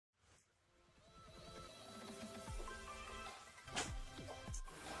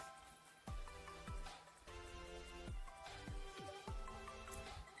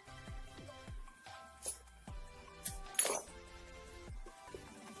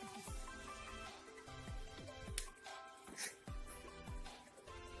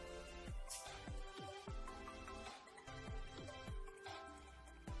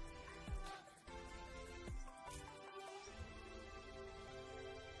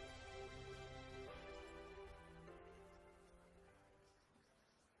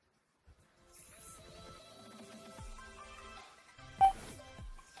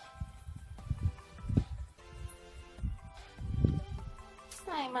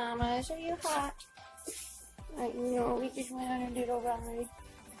Hi, mamas. Are you hot? I know, we just went on a little ride.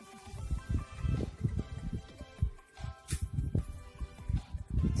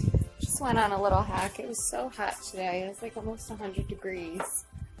 Just went on a little hike. It was so hot today. It was like almost 100 degrees.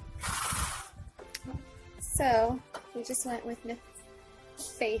 So, we just went with Miss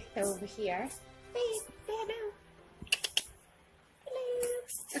Faith over here. Faith, say hello.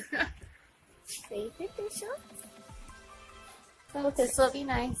 Hello. Faith, this one. So this will be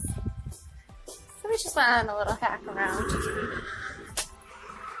nice. So we just went on a little hack around.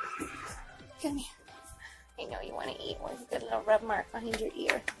 Come here. I know you want to eat one. Got a little rub mark behind your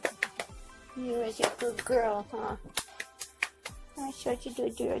ear. You is a good girl, huh? That's what you do,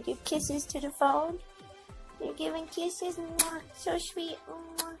 girl. Give kisses to the phone. You're giving kisses. Mwah. So sweet.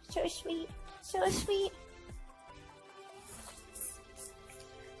 Mwah. So sweet. So sweet.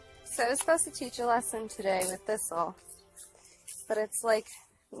 So I was supposed to teach a lesson today with Thistle, but it's like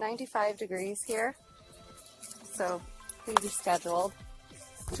 95 degrees here, so we rescheduled,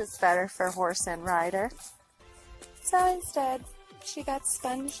 which is better for horse and rider. So instead, she got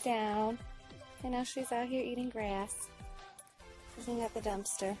sponged down, and now she's out here eating grass, looking at the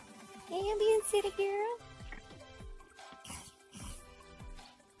dumpster. Ambient city girl.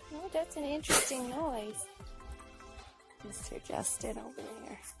 Oh, that's an interesting noise. Mr. Justin over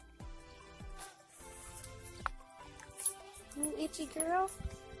there. You itchy girl.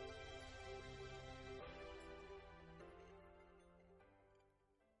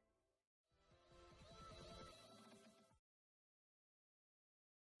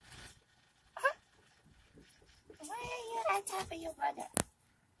 Why are you on top of your brother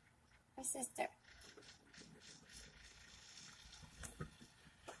or sister?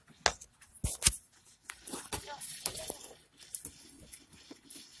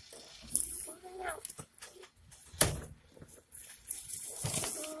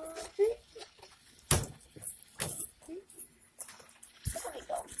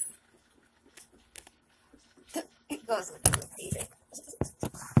 It goes with the feeding.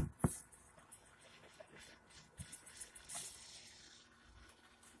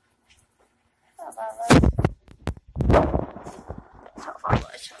 Oh, Baba.